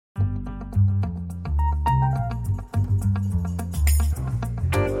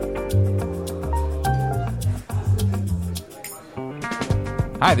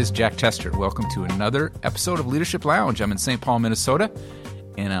Hi, this is Jack Tester. Welcome to another episode of Leadership Lounge. I'm in St. Paul, Minnesota,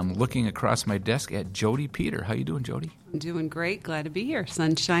 and I'm looking across my desk at Jody Peter. How you doing, Jody? I'm doing great. Glad to be here.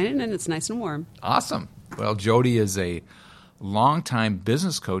 Sun's shining, and it's nice and warm. Awesome. Well, Jody is a longtime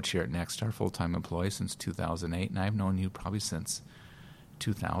business coach here at Nexstar, full-time employee since 2008, and I've known you probably since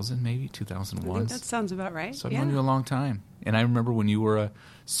 2000, maybe 2001. I think that sounds about right. So I've known you a long time. And I remember when you were a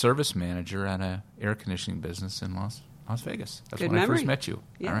service manager at an air conditioning business in Las Vegas. That's Good when memory. I first met you.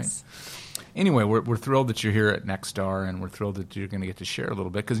 Yes. All right. Anyway, we're thrilled that you're here at Nexstar, and we're thrilled that you're going to get to share a little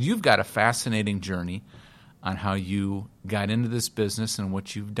bit because you've got a fascinating journey on how you got into this business and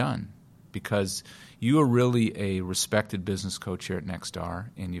what you've done. Because you are really a respected business coach here at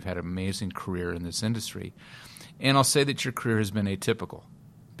Nexstar, and you've had an amazing career in this industry. And I'll say that your career has been atypical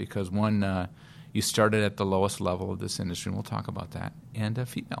because, one, you started at the lowest level of this industry, and we'll talk about that, and a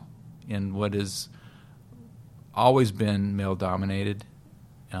female in what has always been male-dominated.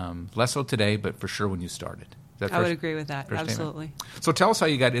 Less so today, but for sure when you started. I would agree with that, absolutely. Statement? So tell us how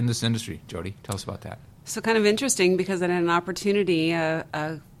you got in this industry, Jody. Tell us about that. So kind of interesting because I had an opportunity,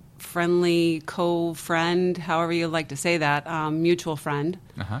 a friendly co-friend, however you like to say that, mutual friend,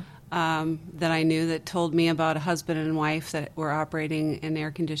 that I knew that told me about a husband and wife that were operating an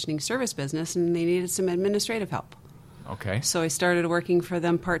air conditioning service business, and they needed some administrative help. Okay. So I started working for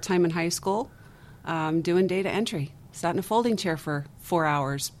them part-time in high school, doing data entry. Sat in a folding chair for 4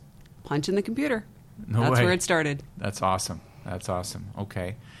 hours, punching the computer. That's where it started. That's awesome.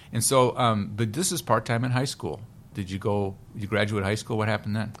 Okay. And so, but this is part-time in high school. You graduate high school? What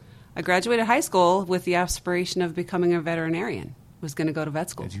happened then? I graduated high school with the aspiration of becoming a veterinarian. Was going to go to vet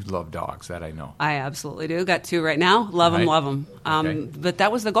school. You love dogs, that I know. I absolutely do. Got 2 right now. Love them. Okay. But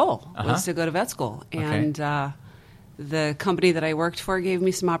that was the goal, was to go to vet school. And the company that I worked for gave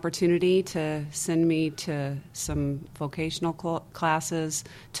me some opportunity to send me to some vocational classes,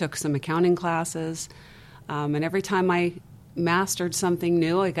 took some accounting classes, and every time I mastered something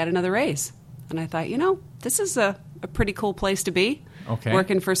new, I got another raise. And I thought, this is a pretty cool place to be,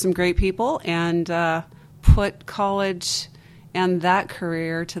 working for some great people, and put college and that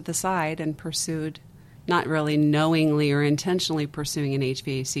career to the side and pursued, not really knowingly or intentionally pursuing an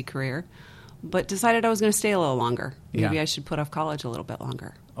HVAC career, but decided I was going to stay a little longer. Maybe I should put off college a little bit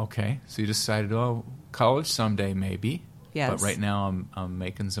longer. Okay. So you decided, college someday maybe. Yes. But right now I'm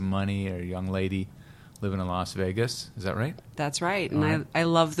making some money, or a young lady living in Las Vegas. Is that right? That's right. And I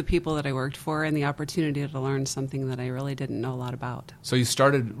love the people that I worked for and the opportunity to learn something that I really didn't know a lot about. So you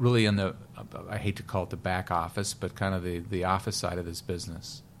started really in the, I hate to call it the back office, but kind of the office side of this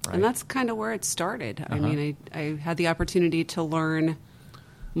business, right? And that's kind of where it started. I mean, I had the opportunity to learn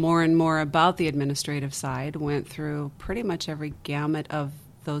more and more about the administrative side, went through pretty much every gamut of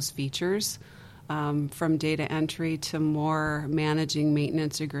those features, from data entry to more managing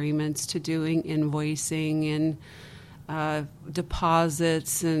maintenance agreements to doing invoicing and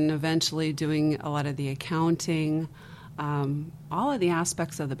deposits, and eventually doing a lot of the accounting, all of the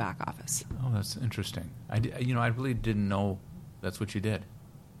aspects of the back office. Oh, that's interesting. I really didn't know that's what you did.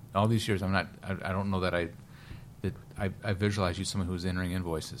 All these years, I don't know that I visualized you as someone who was entering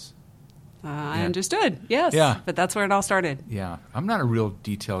invoices. I understood, yes. Yeah. But that's where it all started. Yeah. I'm not a real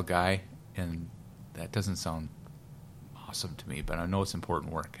detail guy, and that doesn't sound awesome to me, but I know it's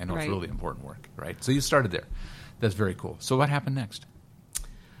important work. I know it's really important work, right? So you started there. That's very cool. So what happened next?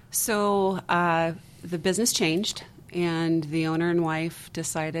 So the business changed, and the owner and wife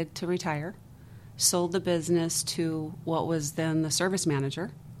decided to retire, sold the business to what was then the service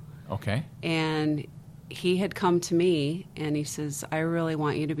manager. Okay. And he had come to me, and he says, I really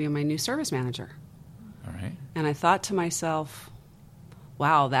want you to be my new service manager. All right. And I thought to myself,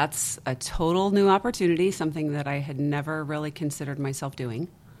 wow, that's a total new opportunity, something that I had never really considered myself doing.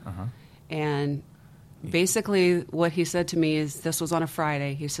 And basically what he said to me is, this was on a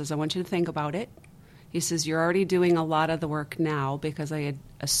Friday, he says, I want you to think about it. He says, you're already doing a lot of the work now, because I had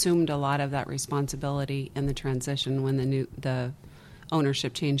assumed a lot of that responsibility in the transition when the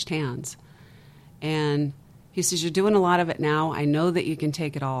ownership changed hands. And he says, you're doing a lot of it now. I know that you can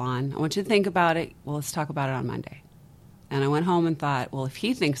take it all on. I want you to think about it. Well, let's talk about it on Monday. And I went home and thought, well, if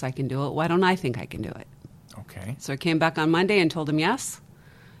he thinks I can do it, why don't I think I can do it? Okay. So I came back on Monday and told him yes.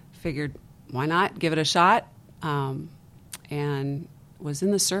 Figured, why not? Give it a shot. And was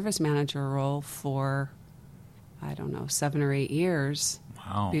in the service manager role for, 7 or 8 years.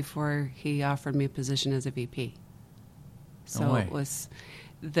 Wow. Before he offered me a position as a VP. So No way. It was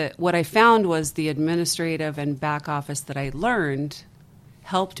what I found was the administrative and back office that I learned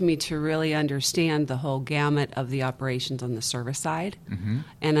helped me to really understand the whole gamut of the operations on the service side,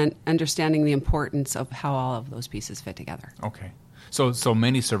 and understanding the importance of how all of those pieces fit together. Okay. So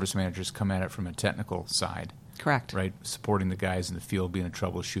many service managers come at it from a technical side. Correct. Right? Supporting the guys in the field, being a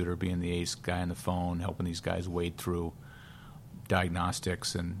troubleshooter, being the ace guy on the phone, helping these guys wade through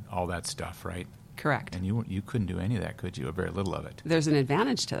diagnostics and all that stuff, right? Correct. And you couldn't do any of that, could you? Or very little of it. There's an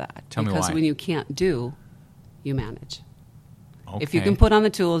advantage to that. Tell me why. Because when you can't do, you manage. Okay. If you can put on the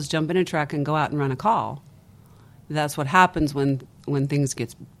tools, jump in a truck, and go out and run a call, that's what happens when things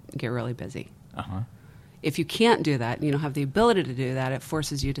get really busy. Uh-huh. If you can't do that, and you don't have the ability to do that, it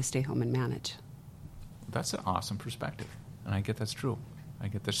forces you to stay home and manage. That's an awesome perspective, and I get that's true. I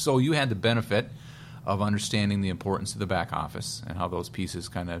get that. So you had the benefit of understanding the importance of the back office and how those pieces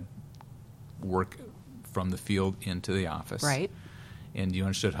kind of work from the field into the office. Right. And you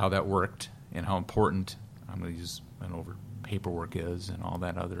understood how that worked and how important, I'm going to use an over paperwork is and all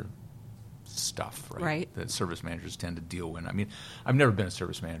that other stuff, right? That service managers tend to deal with. I mean, I've never been a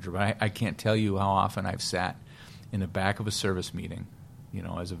service manager, but I can't tell you how often I've sat in the back of a service meeting,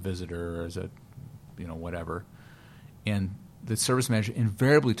 as a visitor or as a, whatever, and the service manager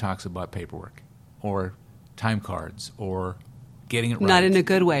invariably talks about paperwork or time cards or getting it right. Not in a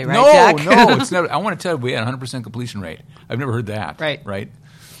good way, right, Jack? No, it's never. I want to tell you, we had a 100% completion rate. I've never heard that. Right.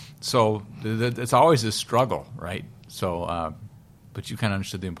 So it's always a struggle, right? So, but you kind of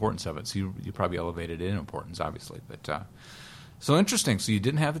understood the importance of it. So you probably elevated it in importance, obviously. But so interesting. So you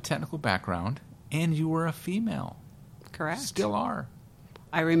didn't have the technical background, and you were a female. Correct. Still are.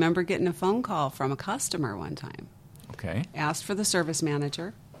 I remember getting a phone call from a customer one time. Okay. Asked for the service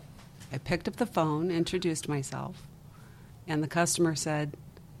manager. I picked up the phone, introduced myself, and the customer said,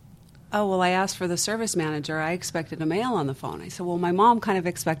 "Oh, well, I asked for the service manager. I expected a male on the phone." I said, "Well, my mom kind of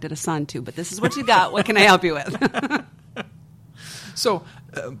expected a son, too, but this is what you got. What can I help you with?" So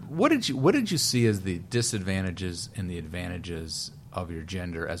what did you see as the disadvantages and the advantages of your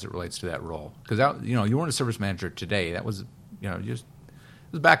gender as it relates to that role? Because, you weren't a service manager today. That was, it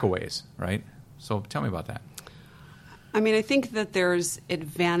was back a ways, right? So tell me about that. I mean, I think that there's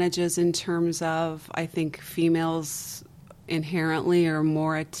advantages in terms of, I think females inherently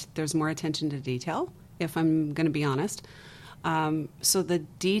are there's more attention to detail, if I'm going to be honest. So the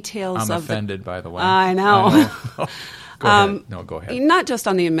details I'm of offended, by the way. I know. Go ahead. No, go ahead. Not just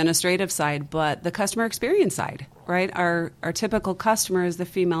on the administrative side, but the customer experience side, right? Our typical customer is the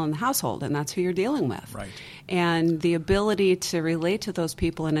female in the household, and that's who you're dealing with. Right. And the ability to relate to those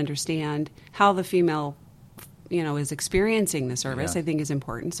people and understand how the female, is experiencing the service, I think is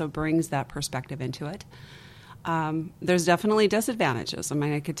important. So it brings that perspective into it. There's definitely disadvantages. I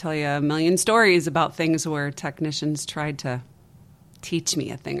mean, I could tell you a million stories about things where technicians tried to teach me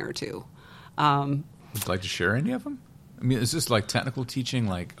a thing or two. Would you like to share any of them? I mean, is this like technical teaching,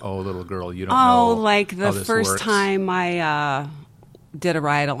 like, oh, little girl, you don't know? Oh, like the how this first works? time I did a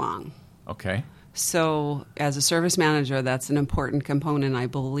ride-along. Okay. So as a service manager, that's an important component. I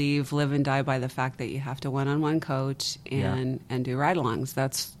believe live and die by the fact that you have to one-on-one coach and do ride-alongs.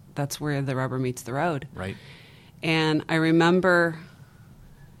 That's where the rubber meets the road. Right. And I remember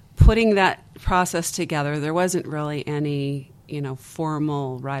putting that process together. There wasn't really any,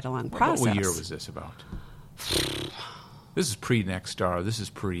 formal ride-along process. What year was this about? This is pre-Nexstar. This is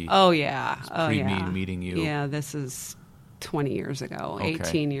pre. Oh yeah. Meeting you. Yeah, this is 20 years ago, Okay.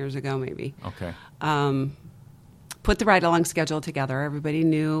 18 years ago maybe. Okay. Put the ride-along schedule together. Everybody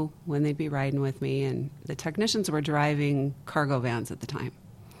knew when they'd be riding with me, and the technicians were driving cargo vans at the time.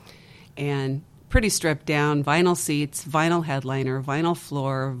 And pretty stripped down, vinyl seats, vinyl headliner, vinyl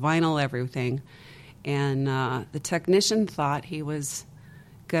floor, vinyl everything. And the technician thought he was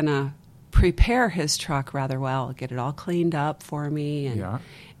going to prepare his truck rather well, get it all cleaned up for me.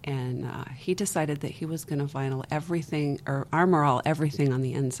 And he decided that he was going to vinyl everything or Armor All everything on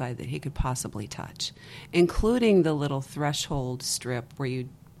the inside that he could possibly touch, including the little threshold strip where you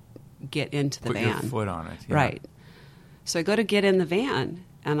get into the van. Put your foot on it. Yeah. Right. So I go to get in the van,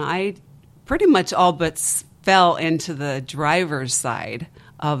 and I pretty much all but fell into the driver's side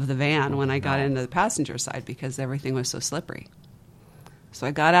of the van when I got into the passenger side because everything was so slippery. So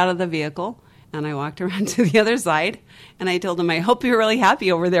I got out of the vehicle, and I walked around to the other side, and I told him, I hope you're really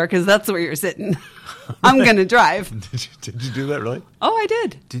happy over there because that's where you're sitting. I'm going to drive. Did you do that, really? Oh, I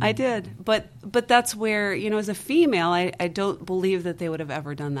did. I did. But that's where, as a female, I don't believe that they would have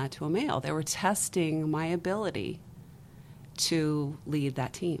ever done that to a male. They were testing my ability to lead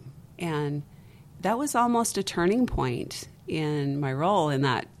that team. And that was almost a turning point in my role in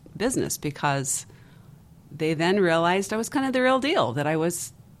that business because they then realized I was kind of the real deal, that I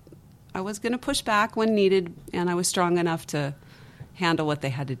was going to push back when needed, and I was strong enough to handle what they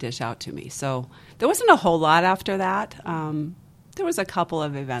had to dish out to me. So there wasn't a whole lot after that. There was a couple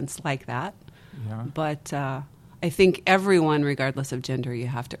of events like that. Yeah. But I think everyone, regardless of gender, you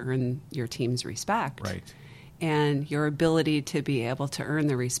have to earn your team's respect. Right. And your ability to be able to earn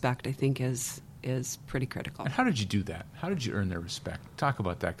the respect, I think, is pretty critical. And how did you do that? How did you earn their respect? Talk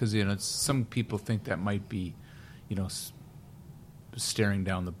about that, because some people think that might be, staring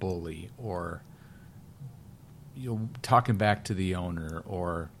down the bully, or talking back to the owner,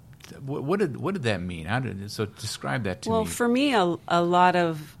 or what did that mean? So describe that to me. Well, for me, a lot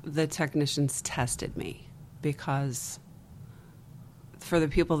of the technicians tested me, because for the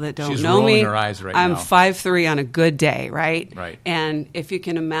people that don't She's know rolling me, her eyes right I'm now. 5'3" on a good day, right? Right. And if you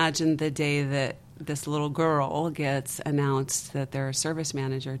can imagine the day that this little girl gets announced that they're a service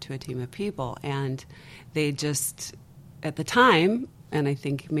manager to a team of people, and they just, at the time, and I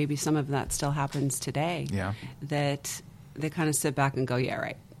think maybe some of that still happens today, that they kind of sit back and go, yeah,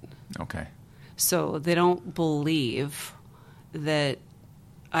 right. Okay. So they don't believe that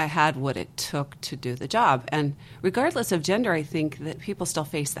I had what it took to do the job. And regardless of gender, I think that people still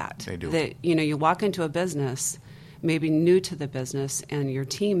face that. They do. That, you walk into a business, maybe new to the business, and your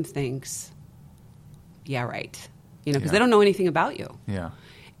team thinks, yeah, right. Because they don't know anything about you. Yeah.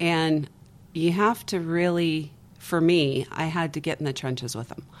 And you have to really, for me, I had to get in the trenches with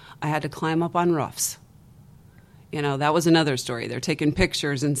them. I had to climb up on roofs. That was another story. They're taking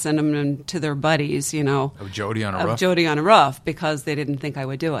pictures and sending them to their buddies, Of Jody on a roof? Of Jody on a roof, because they didn't think I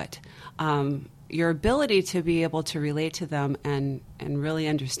would do it. Your ability to be able to relate to them and really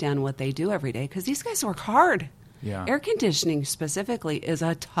understand what they do every day, because these guys work hard. Yeah. Air conditioning specifically is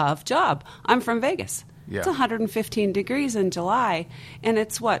a tough job. I'm from Vegas. Yeah. It's 115 degrees in July, and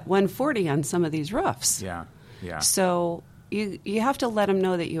it's 140 on some of these roofs. Yeah, yeah. So you have to let them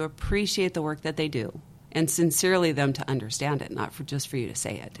know that you appreciate the work that they do, and sincerely them to understand it, not just for you to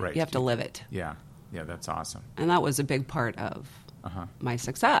say it. Right. You have to live it. Yeah, that's awesome. And that was a big part of my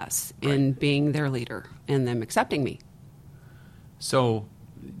success in being their leader and them accepting me. So,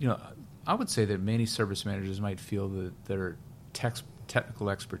 I would say that many service managers might feel that their technical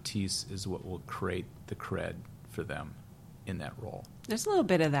expertise is what will create the cred for them in that role. There's a little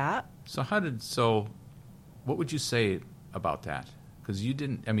bit of that. So what would you say about that? Because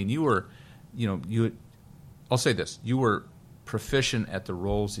I'll say this, you were proficient at the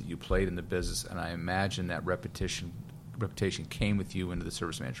roles that you played in the business, and I imagine that reputation came with you into the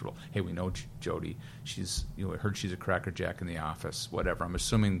service manager role. Hey, we know Jody. She's, I heard she's a crackerjack in the office, whatever. I'm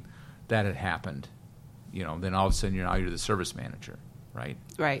assuming that had happened. Then all of a sudden you're the service manager, right?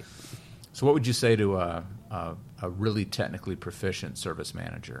 Right. So what would you say to a really technically proficient service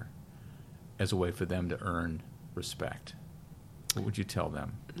manager as a way for them to earn respect? What would you tell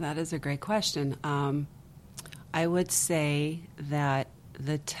them? That is a great question. I would say that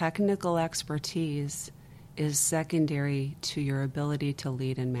the technical expertise is secondary to your ability to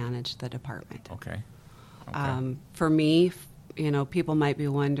lead and manage the department. Okay. For me, people might be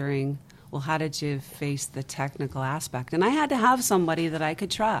wondering, well, how did you face the technical aspect? And I had to have somebody that I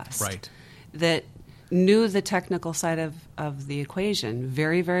could trust. Right. That knew the technical side of the equation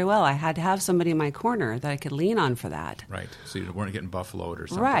very, very well. I had to have somebody in my corner that I could lean on for that. Right. So you weren't getting buffaloed or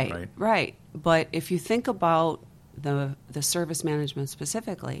something, Right. But if you think about the service management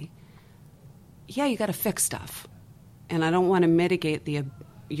specifically, you got to fix stuff. And I don't want to mitigate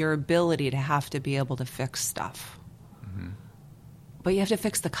your ability to have to be able to fix stuff. Mm-hmm. But you have to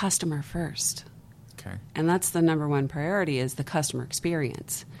fix the customer first. Okay. And that's the number one priority, is the customer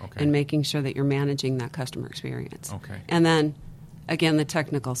experience, and making sure that you're managing that customer experience. Okay. And then, again, the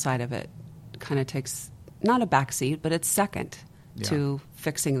technical side of it kind of takes not a backseat, but it's second to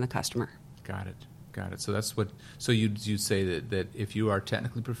fixing the customer. Got it. So that's what. So you'd say that if you are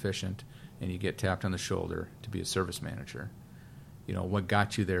technically proficient and you get tapped on the shoulder to be a service manager, what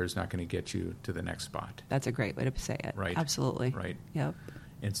got you there is not going to get you to the next spot. That's a great way to say it. Right. Absolutely. Right. Yep.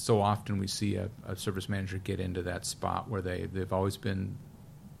 And so often we see a service manager get into that spot where they've always been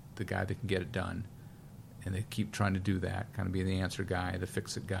the guy that can get it done, and they keep trying to do that, kind of be the answer guy, the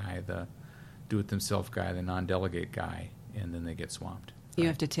fix-it guy, the do-it-themselves guy, the non-delegate guy, and then they get swamped. You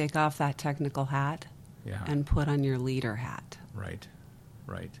have to take off that technical hat and put on your leader hat. Right.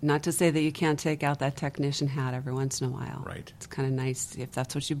 Not to say that you can't take out that technician hat every once in a while. Right. It's kind of nice if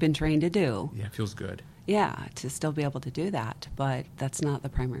that's what you've been trained to do. Yeah, it feels good. Yeah, to still be able to do that, but that's not the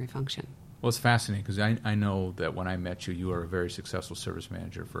primary function. Well, it's fascinating because I know that when I met you, you were a very successful service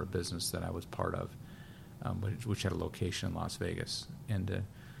manager for a business that I was part of, which had a location in Las Vegas. And,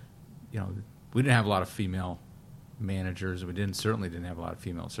 we didn't have a lot of female managers. We certainly didn't have a lot of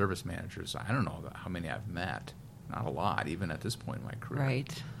female service managers. I don't know how many I've met. Not a lot, even at this point in my career.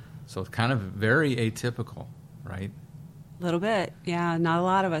 Right. So it's kind of very atypical, right? A little bit. Yeah, not a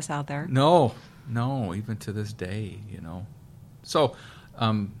lot of us out there. No, No, even to this day, So,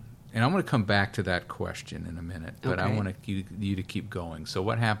 and I'm going to come back to that question in a minute, but I want you to keep going. So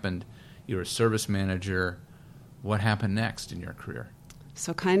what happened? You were a service manager. What happened next in your career?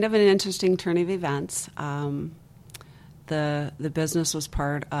 So kind of an interesting turn of events. The business was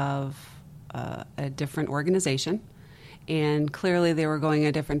part of a different organization, and clearly they were going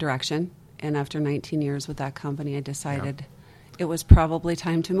a different direction. And after 19 years with that company, I decided it was probably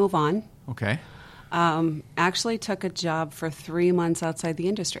time to move on. Okay. Actually took a job for 3 months outside the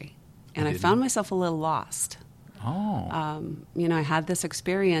industry, and I found myself a little lost. Oh. I had this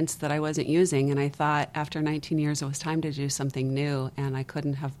experience that I wasn't using, and I thought after 19 years it was time to do something new, and I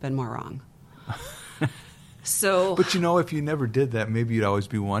couldn't have been more wrong. So, but if you never did that, maybe you'd always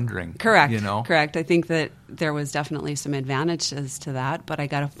be wondering. Correct. Correct. I think that there was definitely some advantages to that, but I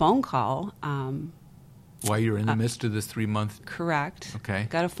got a phone call. While you're in the midst of this 3 month. Correct. Okay.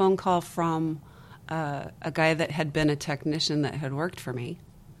 Got a phone call from a guy that had been a technician that had worked for me,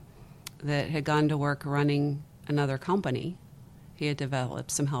 that had gone to work running another company. He had developed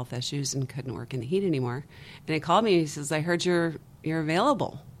some health issues and couldn't work in the heat anymore. And he called me and he says, "I heard you're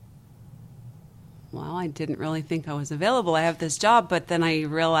available." Well, I didn't really think I was available. I have this job, but then I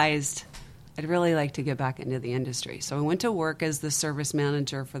realized I'd really like to get back into the industry. So I went to work as the service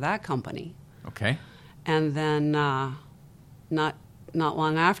manager for that company. Okay. And then not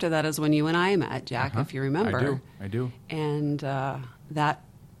long after that is when you and I met, Jack, if you remember. I do. And that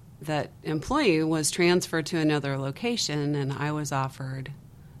employee was transferred to another location, and I was offered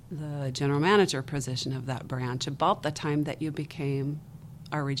the general manager position of that branch about the time that you became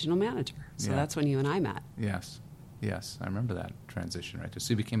our regional manager. So that's when you and I met. Yes, I remember that transition right there.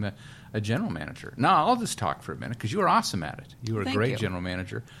 So you became a general manager. Now, I'll just talk for a minute because you were awesome at it. You were a great general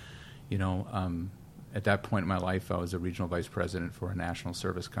manager. At that point in my life, I was a regional vice president for a national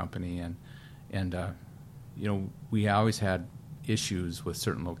service company, and we always had issues with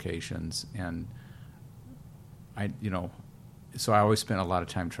certain locations, and so I always spent a lot of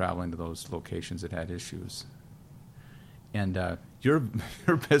time traveling to those locations that had issues. And your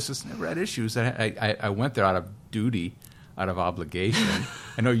business never had issues. I went there out of duty, out of obligation.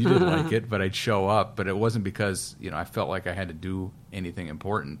 I know you didn't like it, but I'd show up. But it wasn't because I felt like I had to do anything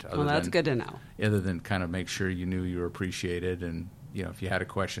important. Well, that's good to know. Other than kind of make sure you knew you were appreciated, and if you had a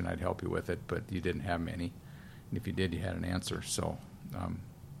question, I'd help you with it. But you didn't have many, and if you did, you had an answer. So,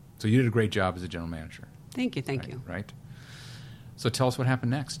 so you did a great job as a general manager. Thank you. Right. So tell us what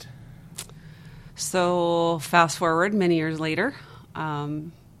happened next. So fast forward many years later, I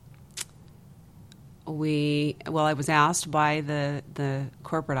was asked by the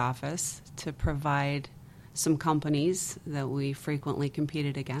corporate office to provide some companies that we frequently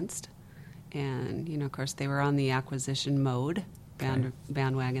competed against. And, of course, they were on the acquisition mode,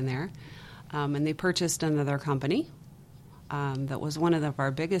 bandwagon there. And they purchased another company that was one of our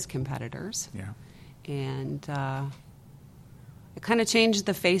biggest competitors. Yeah. And it kind of changed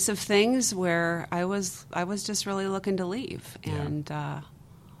the face of things, where I was just really looking to leave. And I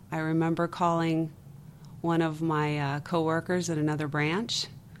remember calling one of my coworkers at another branch,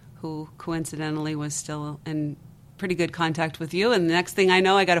 who coincidentally was still in pretty good contact with you. And the next thing I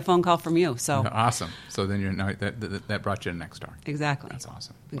know, I got a phone call from you. So awesome. So then that brought you to Nexstar. Exactly. That's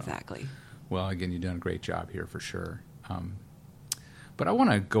awesome. Exactly. Well, again, you've done a great job here for sure. But I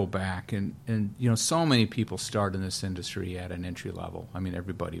want to go back, and so many people start in this industry at an entry level. I mean,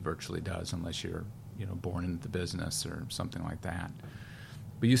 everybody virtually does, unless you're born into the business or something like that.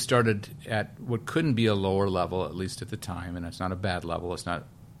 But you started at what couldn't be a lower level, at least at the time, and it's not a bad level. It's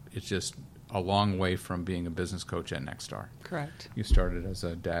just a long way from being a business coach at Nexstar. Correct. You started as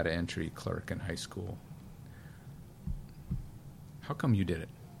a data entry clerk in high school. How come you did it?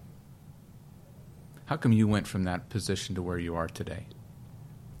 How come you went from that position to where you are today?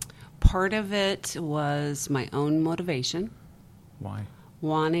 Part of it was my own motivation. Why?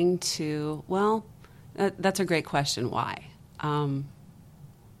 Wanting to, that's a great question. Why?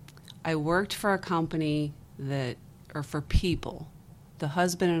 I worked for a company for people, the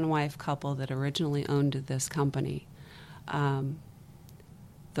husband and wife couple that originally owned this company. The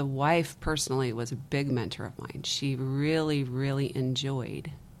wife personally was a big mentor of mine. She really, really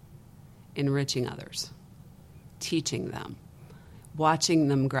enjoyed enriching others, teaching them, watching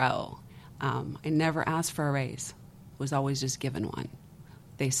them grow. I never asked for a raise. Was always just given one.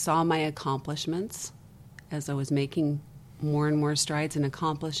 They saw my accomplishments as I was making more and more strides and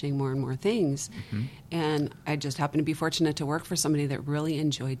accomplishing more and more things. Mm-hmm. And I just happened to be fortunate to work for somebody that really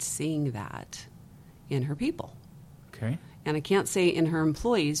enjoyed seeing that in her people. Okay. And I can't say in her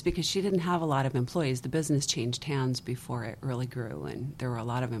employees, because she didn't have a lot of employees. The business changed hands before it really grew, and there were a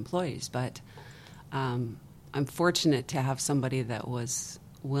lot of employees. But I'm fortunate to have somebody that was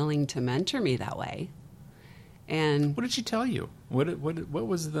willing to mentor me that way. And what did she tell you? What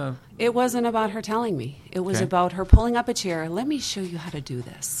was the... It wasn't about her telling me. It was Okay. about her pulling up a chair. Let me show you how to do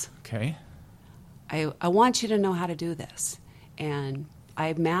this. Okay. I want you to know how to do this. And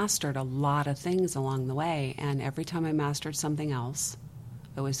I mastered a lot of things along the way. And every time I mastered something else,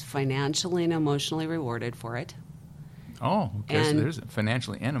 I was financially and emotionally rewarded for it. Oh, okay. So And- there's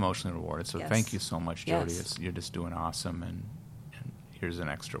financially and emotionally rewarded. So Yes. thank you so much, Jody. Yes. You're just doing awesome, and here's an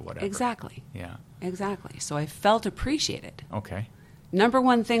extra whatever. Exactly. Yeah. Exactly. So I felt appreciated. Okay. Number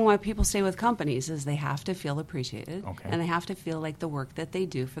one thing why people stay with companies is they have to feel appreciated. Okay. And they have to feel like the work that they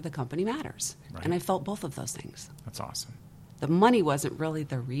do for the company matters. Right. And I felt both of those things. That's awesome. The money wasn't really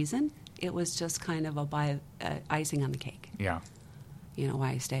the reason. It was just kind of icing on the cake, Yeah.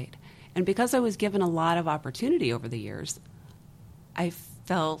 why I stayed. And because I was given a lot of opportunity over the years, I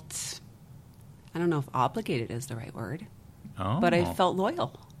felt, I don't know if obligated is the right word, Oh. but I felt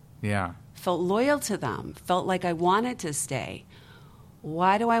loyal. Yeah. Felt loyal to them. Felt like I wanted to stay.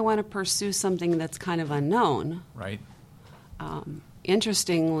 Why do I want to pursue something that's kind of unknown? Right.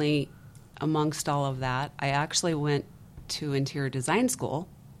 Interestingly, amongst all of that, I actually went to interior design school,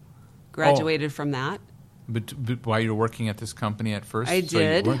 graduated from that. But while you were working at this company at first, I so you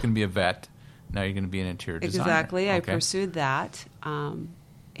did. weren't going to be a vet. Now you're going to be an interior designer. Exactly. I Okay. pursued that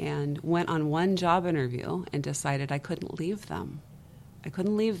and went on one job interview and decided I couldn't leave them. I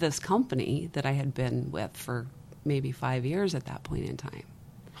couldn't leave this company that I had been with for maybe 5 years at that point in time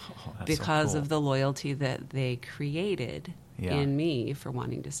Oh, that's because so cool. of the loyalty that they created Yeah. in me for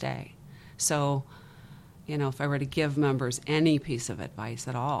wanting to stay. So, if I were to give members any piece of advice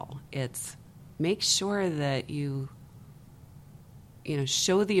at all, it's make sure that you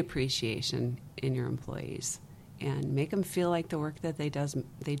show the appreciation in your employees and make them feel like the work that they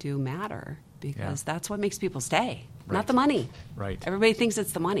do matter, because that's what makes people stay, Right. not the money. Right. Everybody thinks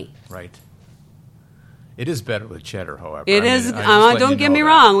it's the money. Right. It is better with cheddar, however. It I mean, is. I just let Don't you get know me that.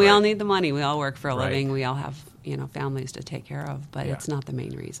 wrong. We Right. all need the money. We all work for a Right. living. We all have families to take care of, but Yeah. it's not the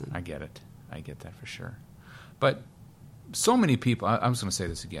main reason. I get it. I get that for sure. But so many people, I'm just going to say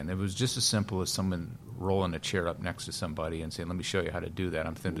this again. It was just as simple as someone rolling a chair up next to somebody and saying, let me show you how to do that.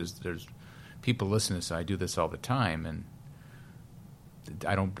 I'm thinking there's people listening to this. I do this all the time, and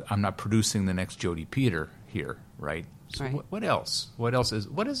I'm not producing the next Jody Peter here, right? So Right. what else? What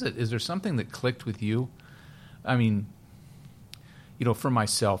is it? Is there something that clicked with you? I mean, for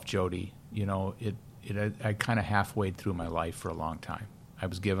myself, Jody, I kind of halfway through my life for a long time. I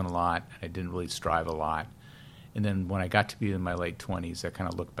was given a lot. I didn't really strive a lot. And then when I got to be in my late 20s, I kind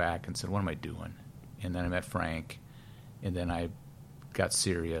of looked back and said, what am I doing? And then I met Frank, and then I got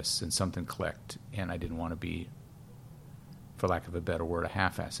serious, and something clicked, and I didn't want to be, for lack of a better word, a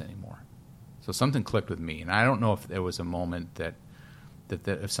half-ass anymore. So something clicked with me, and I don't know if there was a moment that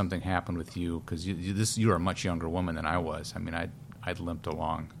if something happened with you, because you are a much younger woman than I was. I mean, I'd limped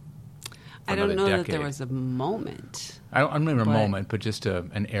along. I don't know decade. that there was a moment. I don't remember a But- moment, but just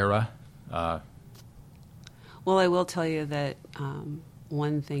an era. Well, I will tell you that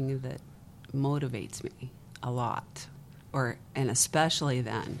one thing that motivates me a lot, and especially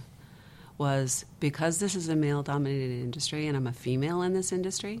then, was because this is a male-dominated industry and I'm a female in this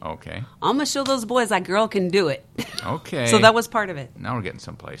industry, Okay. I'm going to show those boys that girl can do it. Okay. So that was part of it. Now we're getting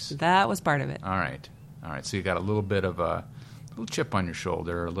someplace. That was part of it. All right. So you got a little bit of a little chip on your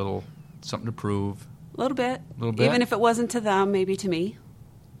shoulder, a little something to prove. A little bit. Little bit? Even if it wasn't to them, maybe to me,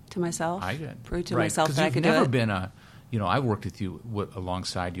 to myself. I did. Prove to Right, myself 'cause that I you've could do never it. been I've worked with you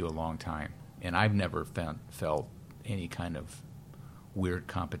alongside you a long time, and I've never felt any kind of weird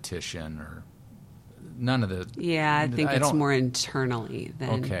competition or none of the. Yeah, I think it's don't- more internally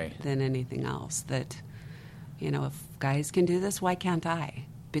Okay. than anything else. That, if guys can do this, why can't I?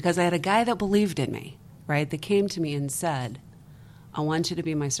 Because I had a guy that believed in me, right? That came to me and said, I want you to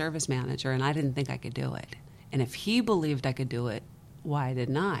be my service manager, and I didn't think I could do it. And if he believed I could do it, why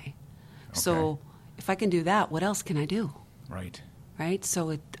didn't I? So Okay. if I can do that, what else can I do? Right. Right?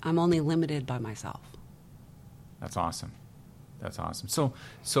 So I'm only limited by myself. That's awesome. That's awesome.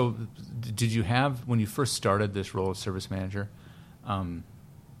 So did you have, when you first started this role of service manager,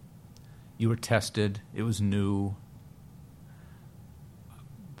 you were tested, it was new.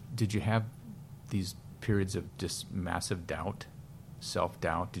 Did you have these periods of just massive doubt,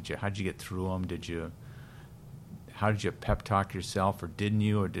 self-doubt? How'd you get through them? How did you pep talk yourself, or didn't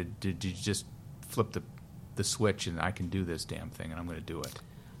you? Or did you just flip the switch and I can do this damn thing and I'm going to do it?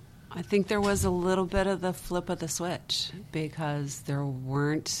 I think there was a little bit of the flip of the switch because there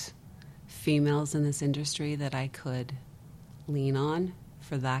weren't females in this industry that I could lean on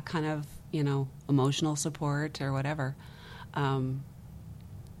for that kind of emotional support or whatever.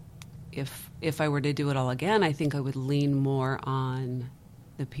 If I were to do it all again, I think I would lean more on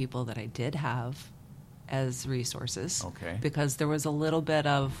the people that I did have as resources. Okay. Because there was a little bit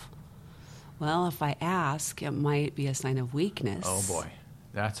of, well, if I ask, it might be a sign of weakness. Oh boy,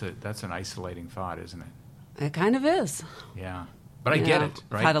 that's an isolating thought, isn't it? It kind of is. Yeah, but I get it.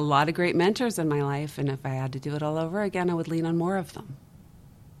 Right. I've had a lot of great mentors in my life, and if I had to do it all over again, I would lean on more of them.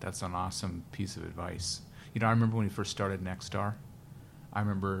 That's an awesome piece of advice. I remember when we first started Nexstar, I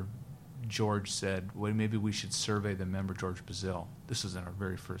remember George said, well, maybe we should survey the member, George Bazil. This was in our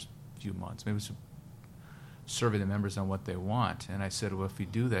very first few months. Maybe we should survey the members on what they want. And I said, well, if we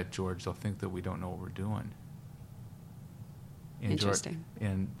do that, George, they'll think that we don't know what we're doing. And Interesting.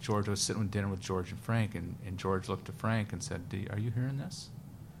 George was sitting with dinner with George and Frank, and George looked to Frank and said, are you hearing this?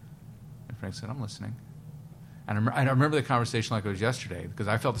 And Frank said, I'm listening. And I remember the conversation like it was yesterday, because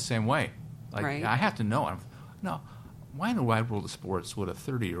I felt the same way. Like, right. I have to know. Why in the wide world of sports would a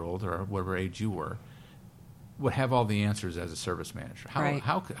 30-year-old or whatever age you were would have all the answers as a service manager?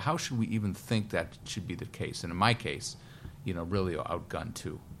 How should we even think that should be the case? And in my case, really outgunned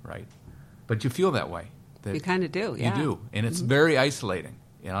too, right? But you feel that way. You kind of do, yeah. You do, and it's very isolating.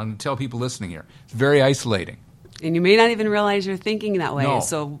 I'm going to tell people listening here, it's very isolating. And you may not even realize you're thinking that way. No,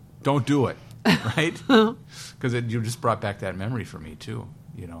 so don't do it, right? Because you just brought back that memory for me too,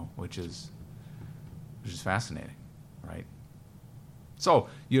 which is fascinating, right? So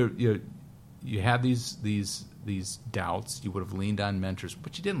you had these doubts. You would have leaned on mentors,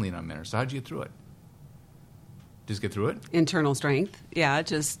 but you didn't lean on mentors. So how'd you get through it? Just get through it? Internal strength, yeah.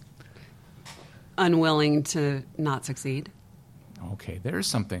 Just unwilling to not succeed. Okay, there's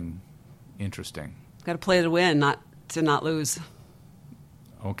something interesting. Got to play to win, not to not lose.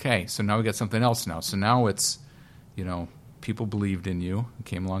 Okay, so now we got something else now. So now it's, people believed in you,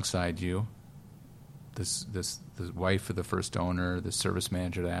 came alongside you. The wife of the first owner, the service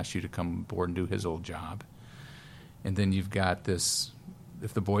manager that asked you to come aboard and do his old job. And then you've got this,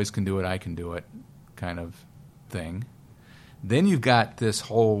 if the boys can do it, I can do it kind of thing. Then you've got this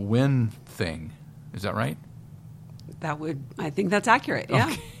whole win thing. Is that right? I think that's accurate,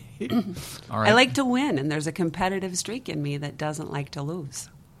 yeah. Okay. All right. I like to win, and there's a competitive streak in me that doesn't like to lose.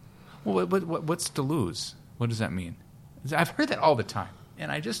 Well, what's to lose? What does that mean? I've heard that all the time,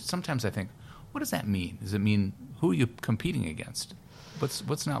 and sometimes I think, what does that mean? Does it mean who are you competing against?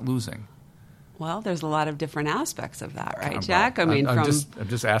 What's not losing? Well, there's a lot of different aspects of that, right, Jack? I'm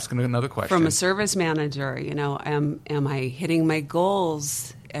just asking another question. From a service manager, am I hitting my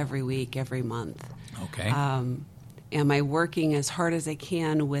goals every week, every month? Okay. Am I working as hard as I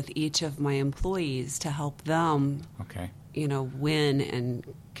can with each of my employees to help them, win and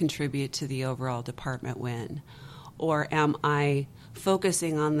contribute to the overall department win? Or am I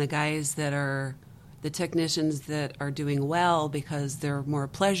focusing on the guys that are the technicians that are doing well because they're more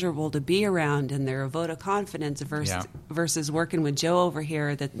pleasurable to be around and they're a vote of confidence versus working with Joe over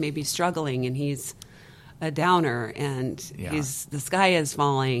here that may be struggling and he's a downer and the sky is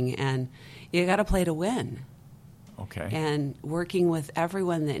falling, and you got to play to win. Okay. And working with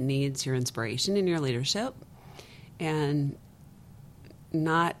everyone that needs your inspiration and your leadership, and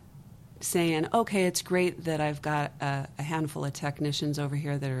not saying, okay, it's great that I've got a handful of technicians over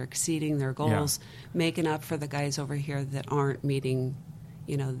here that are exceeding their goals, making up for the guys over here that aren't meeting,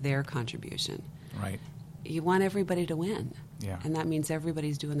 their contribution. Right. You want everybody to win. Yeah. And that means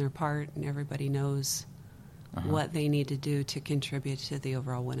everybody's doing their part and everybody knows what they need to do to contribute to the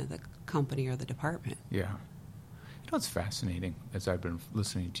overall win of the company or the department. Yeah. What's fascinating as I've been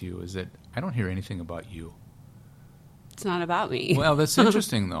listening to you is that I don't hear anything about you. It's not about me. Well, that's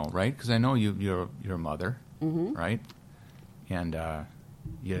interesting, though, right? Because I know you're a mother, right? And at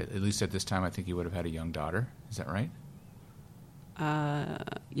least at this time, I think you would have had a young daughter. Is that right?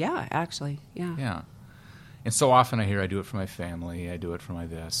 Yeah, actually, yeah. Yeah. And so often I hear I do it for my family, I do it for my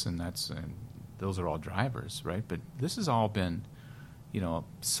this, and those are all drivers, right? But this has all been,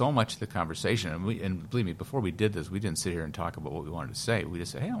 so much of the conversation. And believe me, before we did this, we didn't sit here and talk about what we wanted to say. We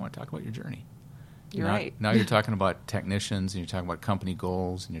just said, hey, I want to talk about your journey. You're right. Now you're talking about technicians, and you're talking about company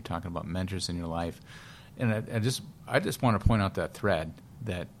goals, and you're talking about mentors in your life. And I just want to point out that thread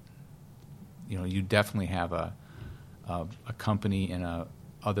that, you definitely have a company and a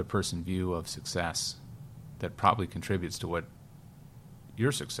other person view of success that probably contributes to what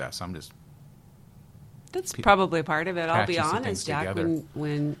your success. That's probably part of it. I'll be patching some honest, things Jack. together.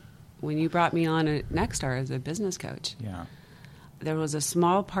 When you brought me on at Nexstar as a business coach, there was a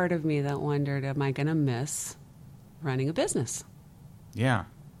small part of me that wondered, am I going to miss running a business? Yeah.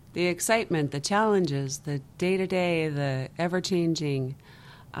 The excitement, the challenges, the day-to-day, the ever-changing.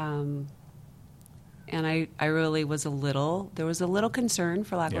 And I really was there was a little concern,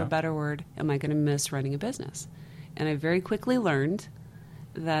 for lack of a better word, am I going to miss running a business? And I very quickly learned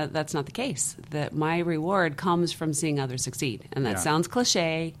that that's not the case, that my reward comes from seeing others succeed. And that sounds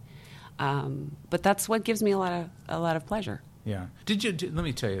cliche, but that's what gives me a lot of pleasure. Yeah. Let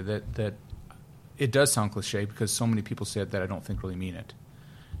me tell you that it does sound cliche because so many people say it that I don't think really mean it.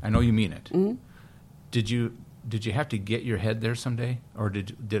 I know you mean it. Mm-hmm. Did you have to get your head there someday, or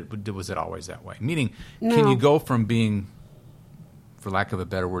was it always that way? Meaning, No. Can you go from being, for lack of a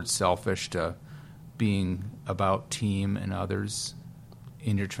better word, selfish to being about team and others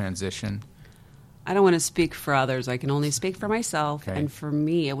in your transition? I don't want to speak for others. I can only speak for myself. Okay. And for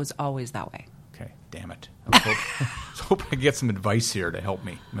me, it was always that way. Okay, damn it. I was hoping I get some advice here to help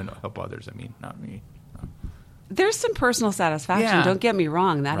me. Help others, not me. There's some personal satisfaction. Yeah. Don't get me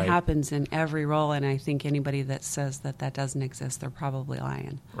wrong. That Right. happens in every role, and I think anybody that says that doesn't exist, they're probably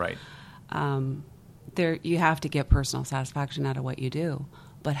lying. Right. You have to get personal satisfaction out of what you do,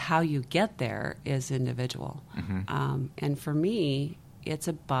 but how you get there is individual. Mm-hmm. And for me, it's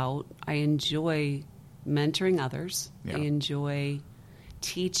about, I enjoy mentoring others. Yeah. I enjoy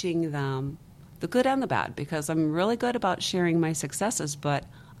teaching them the good and the bad, because I'm really good about sharing my successes, but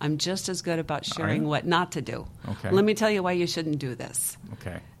I'm just as good about sharing what not to do. Okay. Let me tell you why you shouldn't do this.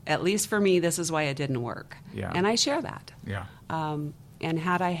 Okay. At least for me, this is why it didn't work. Yeah. And I share that. Yeah. And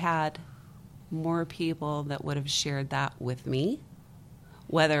had I had more people that would have shared that with me,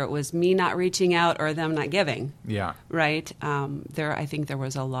 whether it was me not reaching out or them not giving, Yeah. right? I think there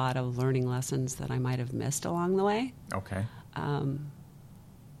was a lot of learning lessons that I might have missed along the way. Okay.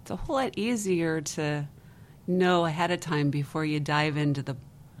 It's a whole lot easier to know ahead of time before you dive into the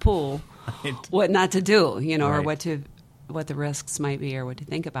pool Right. what not to do, or Right. what the risks might be or what to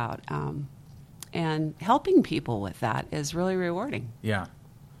think about. And helping people with that is really rewarding. Yeah.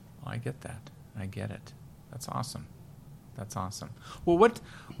 Well, I get that. I get it. That's awesome. That's awesome. Well, what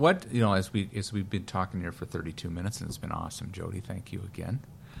as we've been talking here for 32 minutes, and it's been awesome, Jody. Thank you again.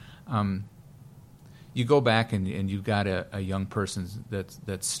 You go back and you've got a young person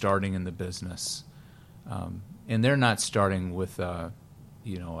that's starting in the business, and they're not starting with they're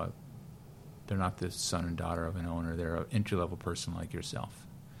not the son and daughter of an owner. They're an entry-level person like yourself,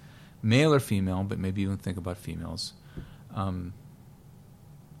 male or female, but maybe you can think about females.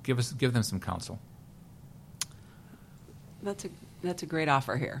 Give them some counsel. That's a great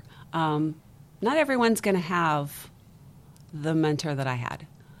offer here. Not everyone's going to have the mentor that I had.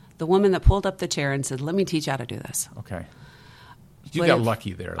 The woman that pulled up the chair and said, "Let me teach you how to do this." Okay. You But got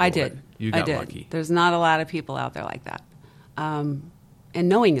lucky there. I did. You got I did. lucky. There's not a lot of people out there like that. And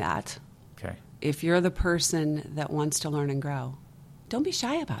knowing that, Okay. if you're the person that wants to learn and grow, don't be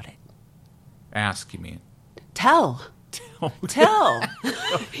shy about it. Ask, you mean? Tell. Don't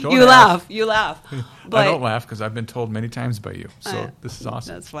You ask. laugh. I But don't laugh because I've been told many times by you. So this is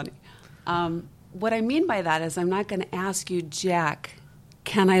awesome. That's funny. What I mean by that is I'm not going to ask you, Jack,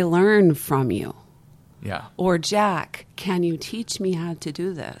 can I learn from you? Yeah. Or, Jack, can you teach me how to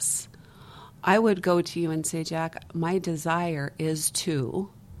do this? I would go to you and say, Jack, my desire is to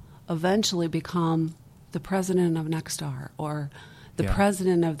eventually become the president of Nexstar or the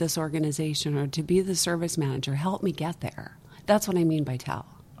president of this organization or to be the service manager. Help me get there. That's what I mean by tell.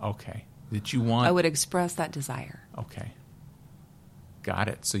 Okay. That you want. I would express that desire. Okay. Got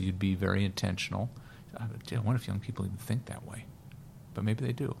it. So you'd be very intentional. I wonder if young people even think that way, but maybe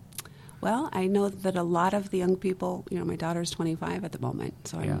they do. Well, I know that a lot of the young people, my daughter's 25 at the moment,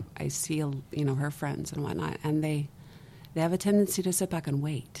 so I see, her friends and whatnot, and they have a tendency to sit back and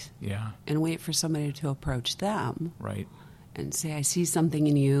wait. Yeah. And wait for somebody to approach them. Right. And say, I see something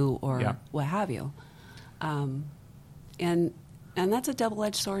in you or what have you. And that's a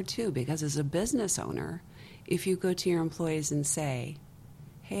double-edged sword, too, because as a business owner, if you go to your employees and say,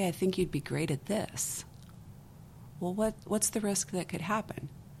 hey, I think you'd be great at this, well, what's the risk that could happen?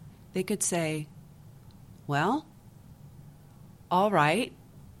 They could say, well, all right,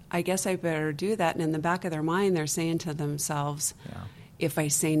 I guess I better do that. And in the back of their mind, they're saying to themselves, if I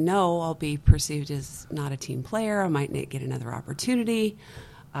say no, I'll be perceived as not a team player. I might not get another opportunity.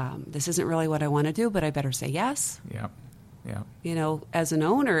 This isn't really what I want to do, but I better say yes. Yeah. As an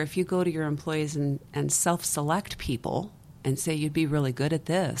owner, if you go to your employees and self-select people and say you'd be really good at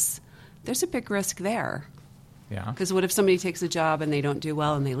this, there's a big risk there. Yeah. Because what if somebody takes a job and they don't do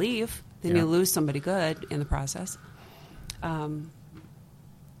well and they leave? Then you lose somebody good in the process.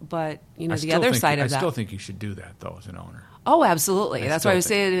 But, the other side of that... I still think you should do that, though, as an owner. Oh, absolutely. That's why I was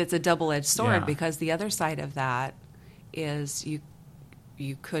think. saying it's a double-edged sword, because the other side of that is you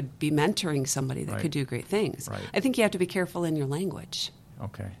could be mentoring somebody that could do great things. Right. I think you have to be careful in your language.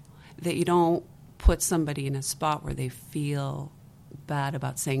 Okay. That you don't put somebody in a spot where they feel bad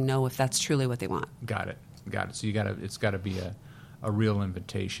about saying no if that's truly what they want. Got it. So it's got to be a real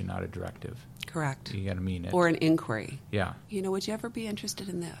invitation, not a directive. Correct. You got to mean it. Or an inquiry. Yeah. Would you ever be interested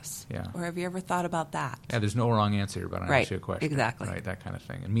in this? Yeah. Or have you ever thought about that? Yeah, there's no wrong answer here, but I ask you a question. Exactly. Right, that kind of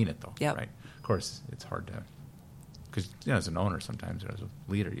thing. And mean it, though. Yep. Right. Of course, it's hard to, because as an owner sometimes, or as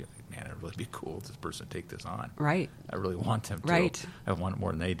a leader, you're like, man, it'd really be cool if this person take this on. Right. I really want them to. Right. I want it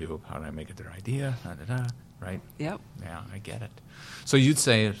more than they do. How do I make it their idea? Right? Yep. Yeah, I get it. So you'd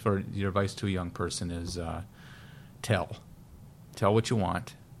say, for your advice to a young person is tell what you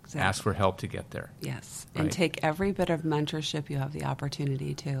want. Exactly. Ask for help to get there. Yes. Right? And take every bit of mentorship you have the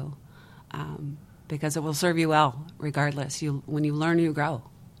opportunity to, because it will serve you well regardless. When you learn, you grow.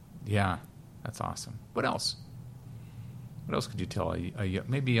 Yeah, that's awesome. What else? What else could you tell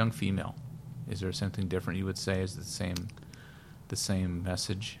maybe a young female? Is there something different you would say is the same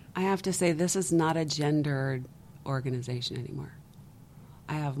message? I have to say this is not a gendered organization anymore.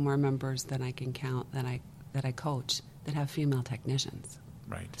 I have more members than I can count that I coach that have female technicians.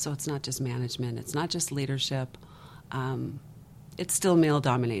 Right. So it's not just management. It's not just leadership. It's still male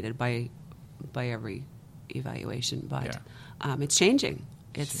dominated by every evaluation, but it's changing.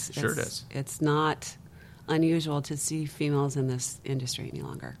 It is. It's not unusual to see females in this industry any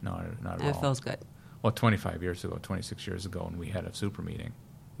longer. No, not at all. It feels good. Well, 26 years ago, when we had a super meeting,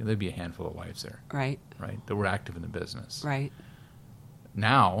 there'd be a handful of wives there. Right. Right. That were active in the business. Right.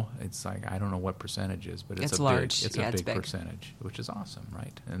 Now it's like I don't know what percentage is, but it's a large. Big, it's a big percentage, which is awesome,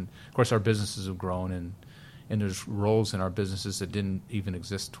 right? And of course, our businesses have grown, and there's roles in our businesses that didn't even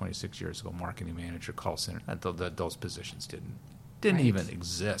exist 26 years ago. Marketing manager, call center, those positions didn't right. even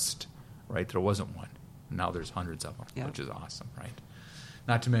exist, right? There wasn't one. Now there's hundreds of them, which is awesome, right?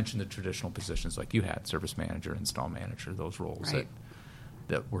 Not to mention the traditional positions like you had, service manager, install manager, those roles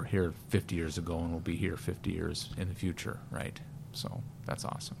that were here 50 years ago and will be here 50 years in the future, right? So that's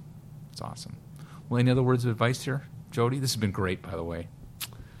awesome. It's awesome. Well, any other words of advice here, Jody? This has been great, by the way.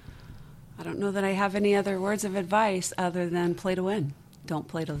 I don't know that I have any other words of advice other than play to win. Don't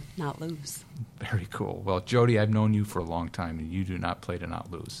play to not lose. Very cool. Well, Jody, I've known you for a long time, and you do not play to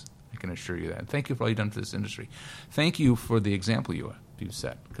not lose. I can assure you that. And thank you for all you've done for this industry. Thank you for the example you've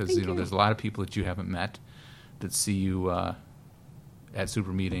set, because there's a lot of people that you haven't met that see you at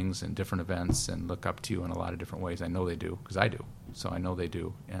super meetings and different events and look up to you in a lot of different ways. I know they do, because I do. So I know they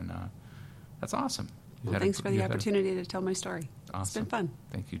do, and that's awesome. Well, thanks for the opportunity to tell my story. Awesome. It's been fun.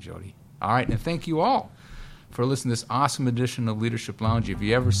 Thank you, Jody. All right, and thank you all for listening to this awesome edition of Leadership Lounge. If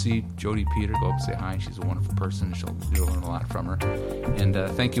you ever see Jody Peter, go up and say hi. She's a wonderful person. You'll learn a lot from her. And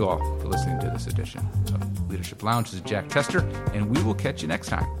thank you all for listening to this edition of Leadership Lounge. This is Jack Tester, and we will catch you next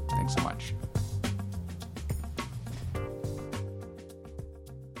time.